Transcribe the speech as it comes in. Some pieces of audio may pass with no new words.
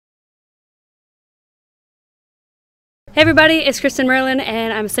Hey everybody, it's Kristen Merlin,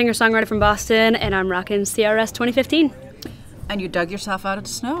 and I'm a singer-songwriter from Boston, and I'm rocking CRS 2015. And you dug yourself out of the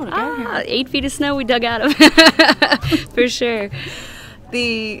snow to get here. 8 feet of snow we dug out of, for sure.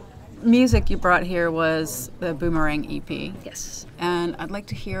 The music you brought here was the Boomerang EP. Yes. And I'd like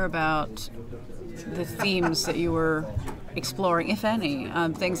to hear about the themes that you were exploring, if any,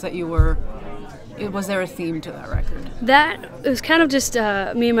 things that you were... Was there a theme to that record? It was kind of just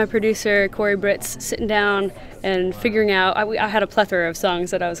me and my producer, Corey Britz, sitting down and figuring out, I had a plethora of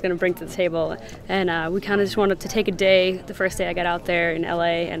songs that I was going to bring to the table, and we kind of just wanted to take a day, the first day I got out there in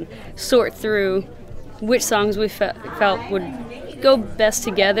LA, and sort through which songs we felt would go best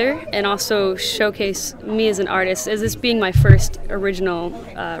together, and also showcase me as an artist, as this being my first original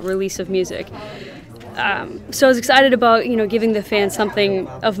release of music. So I was excited about, giving the fans something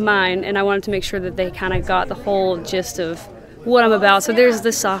of mine, and I wanted to make sure that they kind of got the whole gist of what I'm about. So there's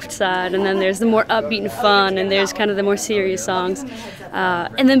the soft side, and then there's the more upbeat and fun, and there's kind of the more serious songs.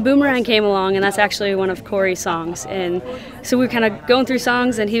 And then Boomerang came along, and that's actually one of Corey's songs. And so we were kind of going through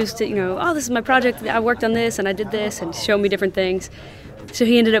songs, and he was, oh, this is my project, I worked on this, and I did this, and showed me different things. So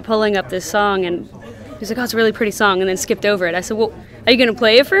he ended up pulling up this song, and he was like, oh, it's a really pretty song, and then skipped over it. I said, well, are you going to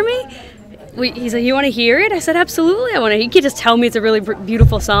play it for me? He's like, you want to hear it? I said, absolutely, I want to. He could just tell me it's a really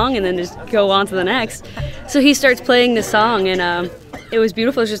beautiful song and then just go on to the next. So he starts playing the song, and it was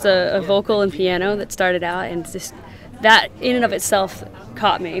beautiful. It was just a vocal and piano that started out, and just that in and of itself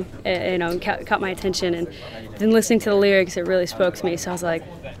caught me, caught my attention. And then listening to the lyrics, it really spoke to me. So I was like,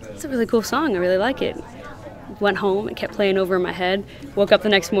 it's a really cool song. I really like it. Went home and kept playing over in my head. Woke up the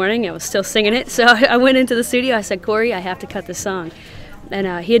next morning, I was still singing it. So I went into the studio. I said, Corey, I have to cut this song.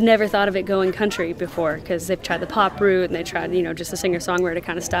 And he had never thought of it going country before, because they've tried the pop route and they tried, just a singer-songwriter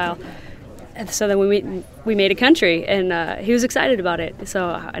kind of style. And so then we made a country, and he was excited about it.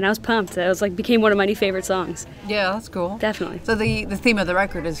 And I was pumped. It was became one of my new favorite songs. Yeah, that's cool. Definitely. So the theme of the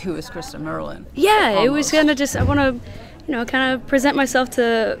record is Who is Kristen Merlin? Yeah, almost. It was kind of just, I want to, kind of present myself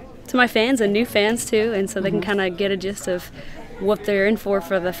to my fans and new fans too, and so they can kind of get a gist of what they're in for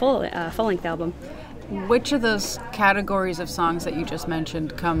the full-length album. Which of those categories of songs that you just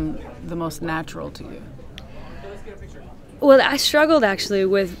mentioned come the most natural to you? Well, I struggled actually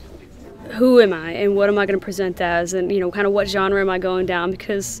with who am I and what am I going to present as, and kind of what genre am I going down,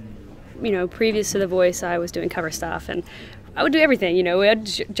 because previous to The Voice I was doing cover stuff, and I would do everything. We had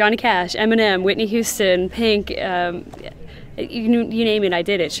Johnny Cash, Eminem, Whitney Houston, Pink, you name it, I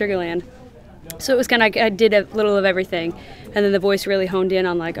did it, Sugarland. So it was kind of I did a little of everything, and then The Voice really honed in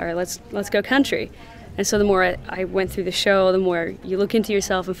on all right, let's go country. And so the more I went through the show, the more you look into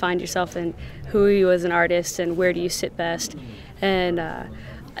yourself and find yourself in who are you as an artist and where do you sit best. And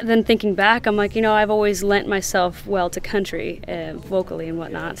then thinking back, I'm like, I've always lent myself well to country, vocally and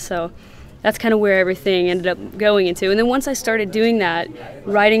whatnot. So that's kind of where everything ended up going into. And then once I started doing that,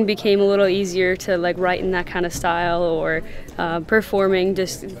 writing became a little easier to write in that kind of style, or performing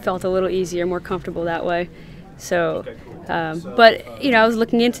just felt a little easier, more comfortable that way. So, but I was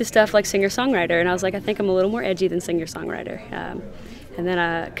looking into stuff like singer-songwriter, and I was like, I think I'm a little more edgy than singer-songwriter. And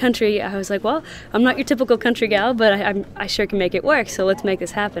then country, I was like, well, I'm not your typical country gal, but I sure can make it work, so let's make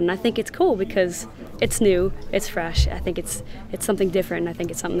this happen. And I think it's cool because it's new, it's fresh. I think it's something different, and I think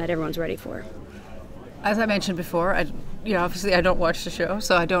it's something that everyone's ready for. As I mentioned before, obviously I don't watch the show,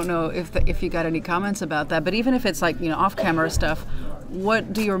 so I don't know if you got any comments about that. But even if it's off-camera stuff,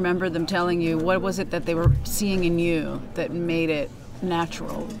 what do you remember them telling you? What was it that they were seeing in you that made it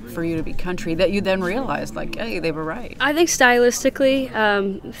natural for you to be country, that you then realized, hey, they were right? I think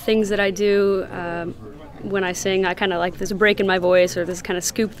stylistically, things that I do when I sing, I kind of like this break in my voice, or this kind of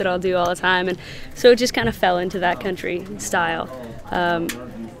scoop that I'll do all the time, and so it just kind of fell into that country style.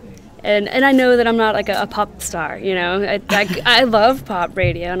 And I know that I'm not a pop star, I love pop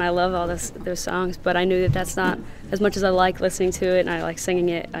radio and I love all those songs, but I knew that that's not, as much as I like listening to it and I like singing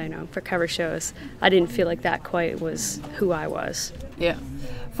it, for cover shows, I didn't feel like that quite was who I was. Yeah.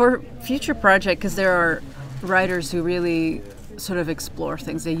 For future project, because there are writers who really sort of explore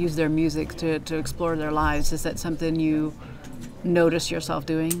things, they use their music to explore their lives, is that something you notice yourself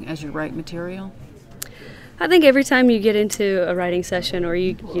doing as you write material? I think every time you get into a writing session, or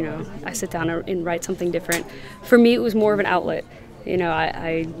I sit down and write something different, for me it was more of an outlet.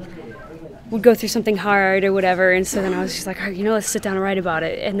 I would go through something hard or whatever, and so then I was just like, all right, let's sit down and write about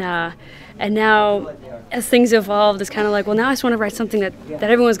it. And now, as things evolved, it's kind of like, well, now I just want to write something that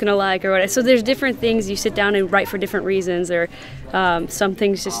everyone's going to like, or whatever. So there's different things you sit down and write for different reasons, or some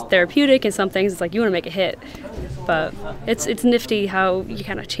things just therapeutic, and some things it's like you want to make a hit. But it's nifty how you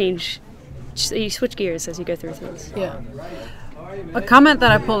kind of change. You switch gears as you go through things. Yeah. A comment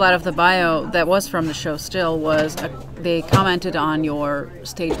that I pulled out of the bio that was from the show still was they commented on your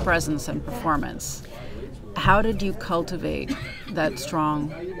stage presence and performance. How did you cultivate that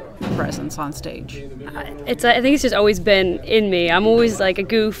strong presence on stage? I think it's just always been in me. I'm always like a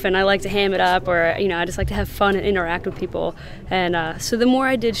goof, and I like to ham it up, or I just like to have fun and interact with people. And so the more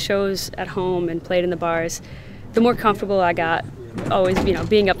I did shows at home and played in the bars, the more comfortable I got. Always,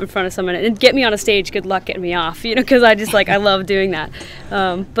 being up in front of someone and get me on a stage. Good luck getting me off, because I just I love doing that.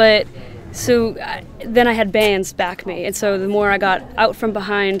 But so then I had bands back me, and so the more I got out from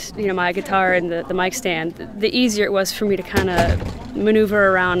behind, my guitar and the mic stand, the easier it was for me to kind of maneuver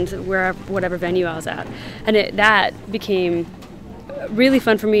around whatever venue I was at, and that became really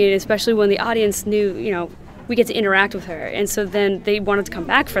fun for me, especially when the audience knew, we get to interact with her, and so then they wanted to come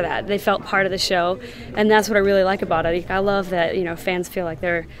back for that. They felt part of the show, and that's what I really like about it. I love that fans feel like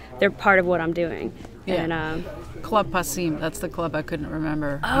they're part of what I'm doing. Yeah. And Club Passim, that's the club I couldn't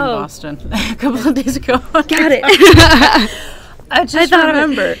remember in Boston a couple of days ago. Got it. I just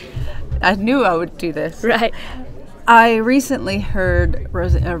remembered. I knew I would do this. Right. I recently heard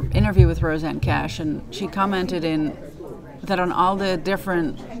an interview with Roseanne Cash, and she commented that on all the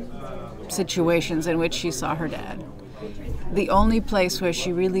different situations in which she saw her dad, the only place where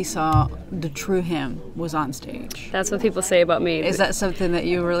she really saw the true him was on stage. That's what people say about me. Is that something that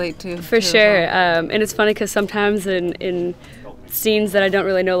you relate to? For sure. And it's funny because sometimes in scenes that I don't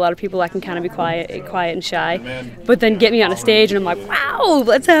really know a lot of people, I can kind of be quiet and shy. But then get me on a stage and I'm like, wow,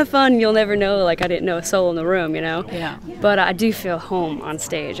 let's have fun. You'll never know, I didn't know a soul in the room, Yeah. But I do feel home on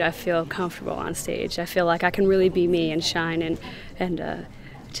stage. I feel comfortable on stage. I feel like I can really be me and shine and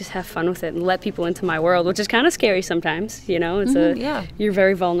just have fun with it and let people into my world, which is kind of scary sometimes. You're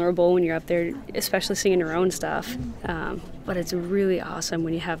very vulnerable when you're up there, especially singing your own stuff. But it's really awesome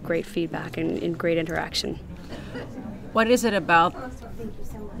when you have great feedback and great interaction. What is it about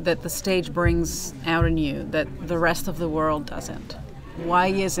that the stage brings out in you that the rest of the world doesn't? Why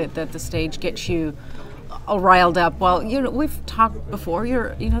is it that the stage gets you all riled up? Well, we've talked before.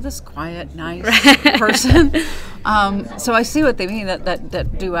 You're, this quiet, nice person. So I see what they mean.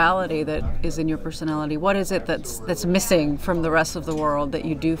 That duality that is in your personality. What is it that's missing from the rest of the world that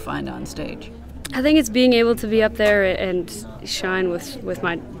you do find on stage? I think it's being able to be up there and shine with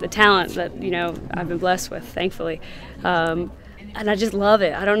the talent that I've been blessed with, thankfully, and I just love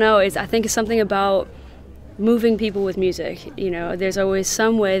it. I don't know. I think it's something about moving people with music. There's always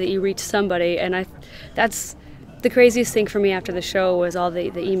some way that you reach somebody, and that's the craziest thing for me after the show was all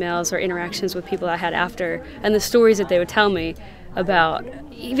the emails or interactions with people I had after, and the stories that they would tell me about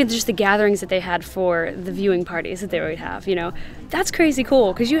even just the gatherings that they had for the viewing parties that they would have. That's crazy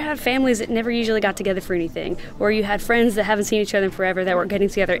cool, because you have families that never usually got together for anything, or you had friends that haven't seen each other in forever that were getting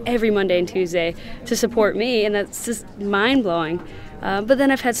together every Monday and Tuesday to support me, and that's just mind-blowing. But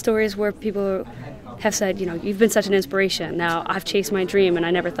then I've had stories where people have said, you've been such an inspiration. Now, I've chased my dream and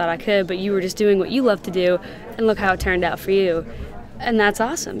I never thought I could, but you were just doing what you love to do, and look how it turned out for you. And that's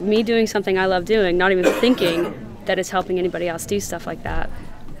awesome. Me doing something I love doing, not even thinking that it's helping anybody else do stuff like that.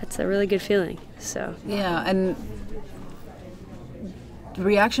 That's a really good feeling. So yeah, and the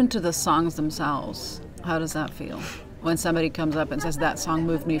reaction to the songs themselves, how does that feel? When somebody comes up and says, that song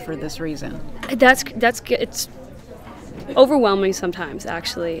moved me for this reason. That's good. It's overwhelming sometimes,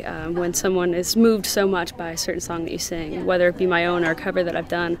 actually, when someone is moved so much by a certain song that you sing, whether it be my own or a cover that I've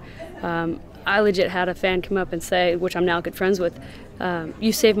done. I legit had a fan come up and say, which I'm now good friends with,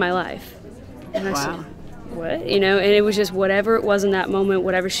 you saved my life. And I said, what? And it was just whatever it was in that moment,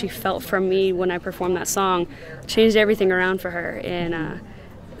 whatever she felt from me when I performed that song, changed everything around for her. And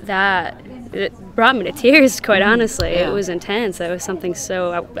it brought me to tears, quite honestly. Yeah. It was intense. It was something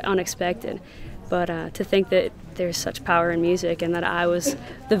so unexpected. But to think that there's such power in music and that I was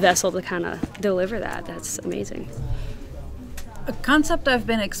the vessel to kind of deliver that's amazing. A concept I've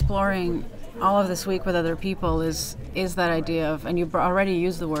been exploring all of this week with other people is that idea of, and you already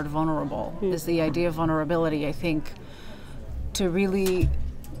used the word vulnerable, is the idea of vulnerability, I think, to really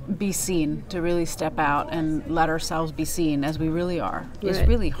be seen, to really step out and let ourselves be seen as we really are, is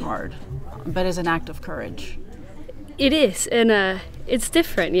really hard, but is an act of courage. It is, and it's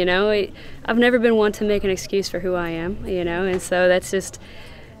different, I've never been one to make an excuse for who I am, and so that's just,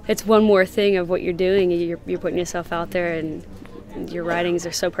 it's one more thing of what you're doing. You're putting yourself out there, and your writings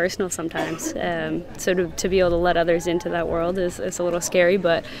are so personal sometimes. So to be able to let others into that world is a little scary,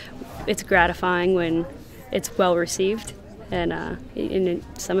 but it's gratifying when it's well received, and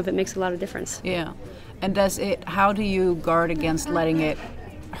some of it makes a lot of difference. Yeah, and how do you guard against letting it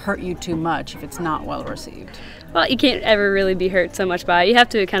hurt you too much if it's not well received? Well, you can't ever really be hurt so much by it. You have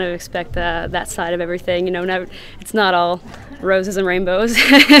to kind of expect that side of everything. It's not all roses and rainbows.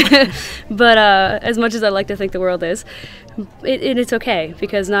 But as much as I like to think the world is, it's okay,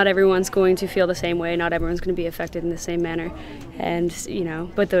 because not everyone's going to feel the same way. Not everyone's going to be affected in the same manner. And,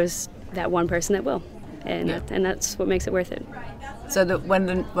 but there's that one person that will. And, and that's what makes it worth it. So that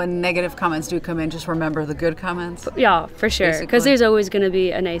when negative comments do come in, just remember the good comments? Yeah, for sure. Because there's always going to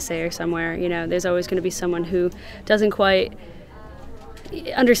be a naysayer somewhere. There's always going to be someone who doesn't quite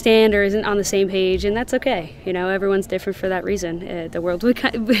understand or isn't on the same page, and that's okay. Everyone's different for that reason. The world would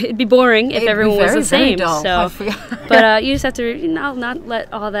it'd be boring if everyone was the same. So, but you just have to not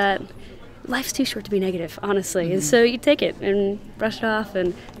let all that. Life's too short to be negative, honestly. And so you take it and brush it off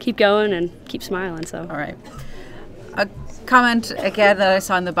and keep going and keep smiling. So. All right. A comment again that I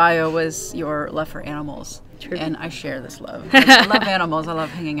saw in the bio was your love for animals. True. And I share this love. I love animals. I love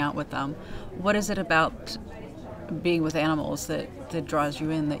hanging out with them. What is it about being with animals that draws you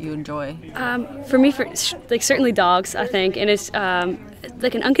in, that you enjoy? For me, certainly dogs, I think, and it's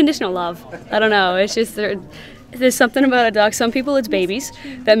like an unconditional love. I don't know. It's just there's something about a dog. Some people, it's babies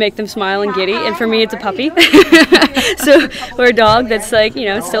that make them smile and giddy, and for me, it's a puppy. Or a dog that's like,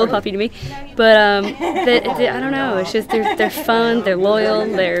 it's still a puppy to me. But I don't know. It's just they're fun, they're loyal,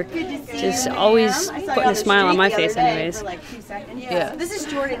 they're just always putting a smile on my face, anyways. Yeah.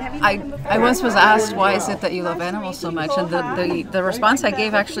 I once was asked, why is it that you love animals so much? And the response I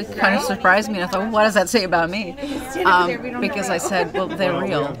gave actually kind of surprised me. And I thought, well, what does that say about me? Because I said, well, they're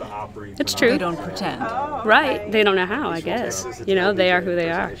real. It's true. They don't pretend. Right. They don't know how, I guess. They are who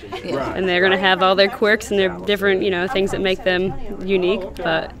they are. Yeah. And they're going to have all their quirks and their different, things that make them unique.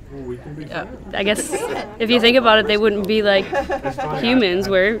 But I guess if you think about it, they wouldn't be like humans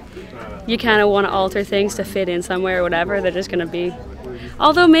where you kind of want to alter things to fit in somewhere or whatever. They're just going to be.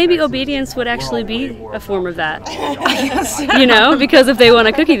 Although maybe obedience would actually be a form of that. Because if they want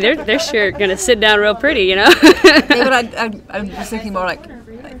a cookie, they're sure going to sit down real pretty, Yeah, but I'm just thinking more like,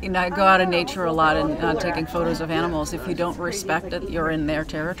 I go out in nature a lot and taking photos of animals. If you don't respect that you're in their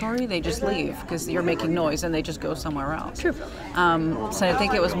territory, they just leave because you're making noise and they just go somewhere else. True. So I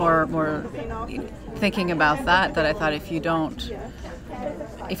think it was more thinking about that I thought if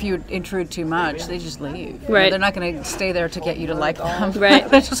you intrude too much, they just leave. Right. They're not going to stay there to get you to like them. Right.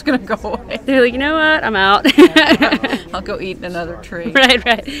 They're just going to go away. They're like, you know what? I'm out. I'll go eat in another tree.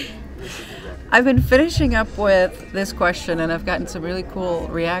 Right. I've been finishing up with this question, and I've gotten some really cool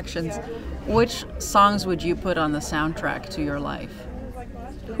reactions. Which songs would you put on the soundtrack to your life?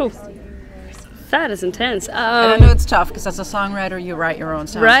 Oh, that is intense. And I know it's tough because as a songwriter, you write your own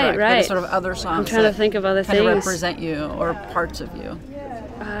soundtrack. Right. But it's sort of other songs. I'm trying to think of other kind things. of represent you or parts of you.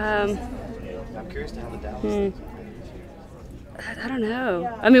 I don't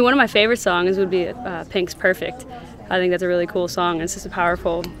know. I mean, one of my favorite songs would be Pink's "Perfect." I think that's a really cool song. It's just a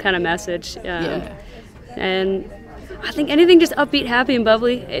powerful kind of message. And I think anything just upbeat, happy, and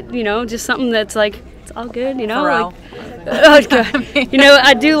bubbly. Just something that's like, it's all good, Pharrell.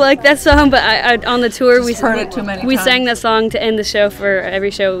 I do like that song, but I on the tour we heard it too many we times. sang that song to end the show for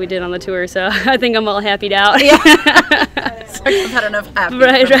every show we did on the tour, so I think I'm all happied out. Yeah. I've had enough happy.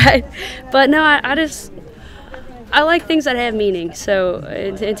 Right. But no, I like things that have meaning. So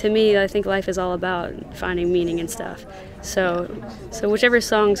and to me, I think life is all about finding meaning and stuff. So whichever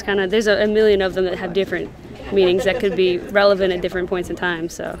songs there's a million of them that have different meanings that could be relevant at different points in time.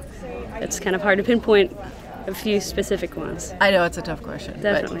 So it's kind of hard to pinpoint a few specific ones. I know it's a tough question.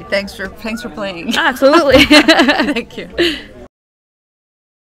 Definitely. But thanks for playing. Absolutely. Thank you.